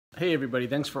Hey everybody,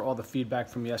 thanks for all the feedback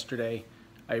from yesterday.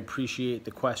 I appreciate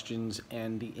the questions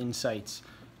and the insights.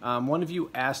 One of you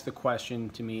asked the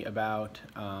question to me about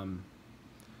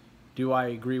do I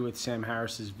agree with Sam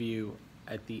Harris's view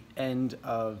at the end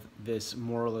of this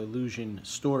moral illusion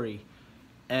story?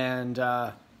 And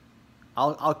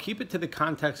I'll keep it to the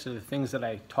context of the things that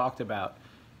I talked about.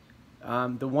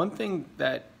 The one thing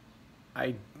that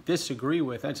I disagree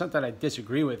with, and it's not that I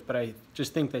disagree with, but I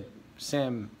just think that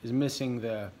Sam is missing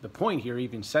the point here,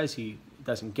 even says he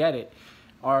doesn't get it,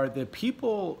 are the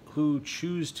people who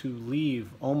choose to leave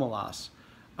Omelas.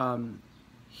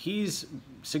 He's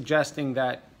suggesting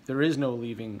that there is no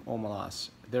leaving Omelas,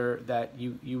 that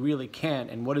you really can't,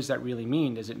 and what does that really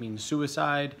mean? Does it mean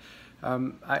suicide?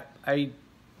 I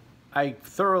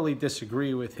thoroughly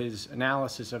disagree with his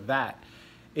analysis of that.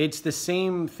 It's the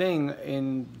same thing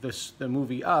in the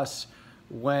movie Us,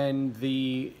 when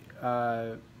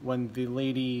the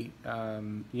lady,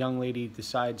 young lady,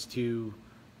 decides to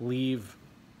leave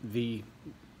the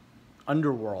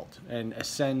underworld and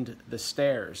ascend the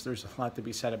stairs. There's a lot to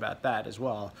be said about that as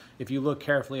well. If you look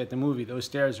carefully at the movie, those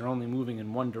stairs are only moving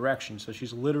in one direction, so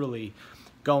she's literally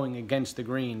going against the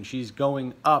grain. She's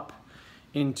going up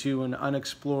into an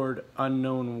unexplored,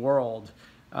 unknown world.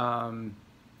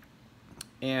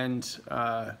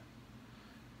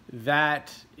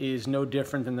 That is no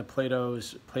different than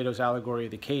Plato's allegory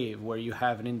of the cave, where you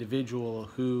have an individual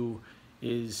who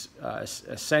is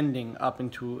ascending up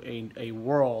into a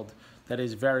world that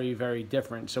is very, very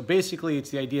different. So basically, it's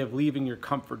the idea of leaving your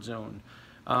comfort zone.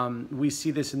 We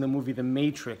see this in the movie The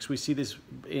Matrix. We see this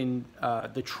in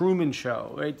The Truman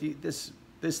Show. Right? This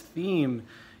theme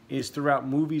is throughout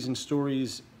movies and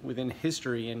stories within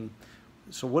history. And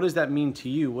so what does that mean to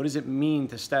you? What does it mean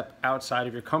to step outside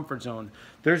of your comfort zone?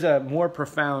 There's a more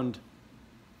profound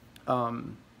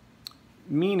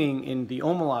meaning in the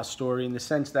Omelas story, in the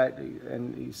sense that,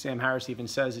 and Sam Harris even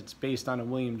says it's based on a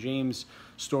William James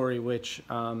story, which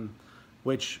I'm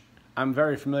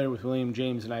very familiar with William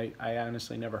James, and I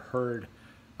honestly never heard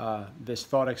this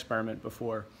thought experiment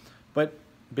before. But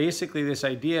basically this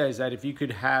idea is that if you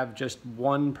could have just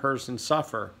one person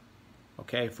suffer,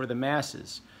 okay, for the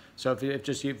masses. So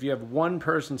if you have one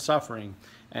person suffering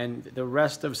and the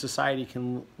rest of society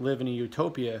can live in a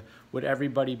utopia, would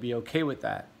everybody be okay with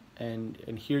that? And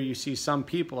here you see some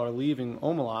people are leaving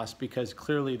Omelas because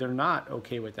clearly they're not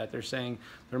okay with that. They're saying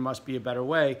there must be a better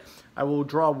way. I will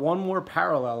draw one more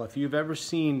parallel. If you've ever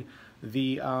seen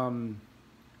the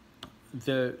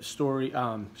story,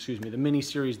 the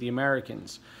miniseries The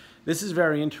Americans, this is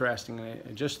very interesting.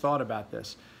 I just thought about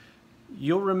this.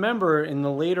 You'll remember in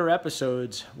the later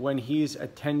episodes when he's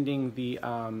attending the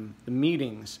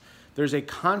meetings, there's a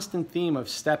constant theme of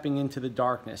stepping into the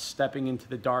darkness,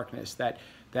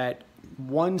 that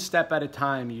one step at a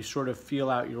time you sort of feel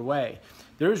out your way.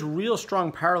 There's real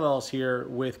strong parallels here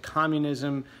with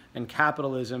communism and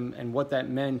capitalism, and what that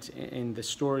meant in the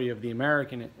story of the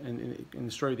American, in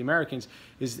the story of the Americans,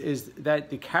 is that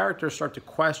the characters start to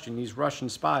question, these Russian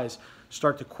spies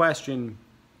start to question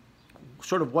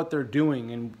sort of what they're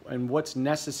doing and what's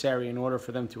necessary in order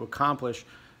for them to accomplish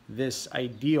this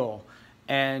ideal.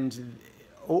 And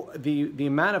the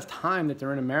amount of time that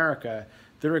they're in America,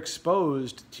 they're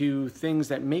exposed to things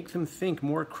that make them think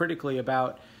more critically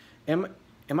about, am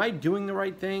I doing the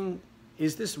right thing?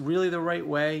 Is this really the right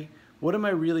way? What am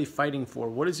I really fighting for?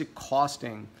 What is it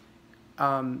costing?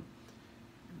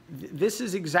 This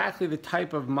is exactly the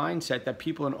type of mindset that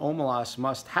people in Omelas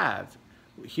must have.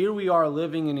 Here we are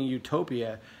living in a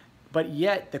utopia, but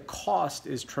yet the cost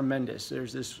is tremendous.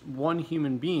 There's this one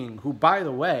human being who, by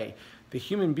the way, the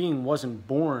human being wasn't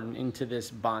born into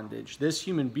this bondage. This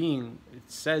human being, it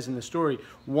says in the story,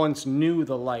 once knew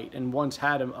the light and once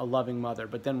had a loving mother,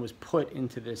 but then was put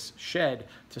into this shed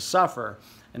to suffer.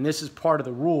 And this is part of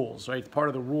the rules, right? Part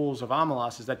of the rules of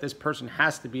Omelas is that this person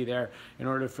has to be there in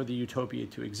order for the utopia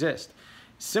to exist.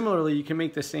 Similarly, you can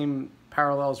make the same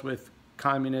parallels with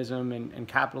communism and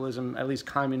capitalism, at least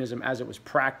communism as it was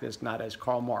practiced, not as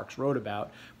Karl Marx wrote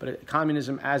about, but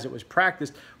communism as it was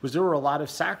practiced, was there were a lot of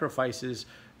sacrifices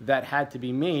that had to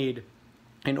be made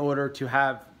in order to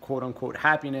have quote-unquote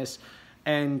happiness,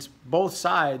 and both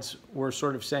sides were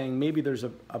sort of saying maybe there's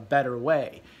a better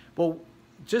way. Well,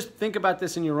 just think about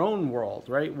this in your own world,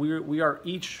 right? We are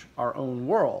each our own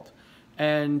world,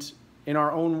 and in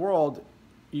our own world,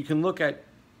 you can look at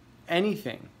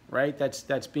anything, right,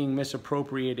 that's being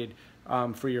misappropriated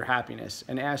for your happiness,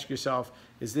 and ask yourself,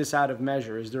 is this out of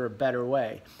measure? Is there a better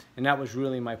way? And that was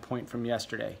really my point from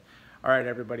yesterday. All right,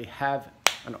 everybody, have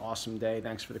an awesome day.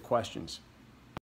 Thanks for the questions.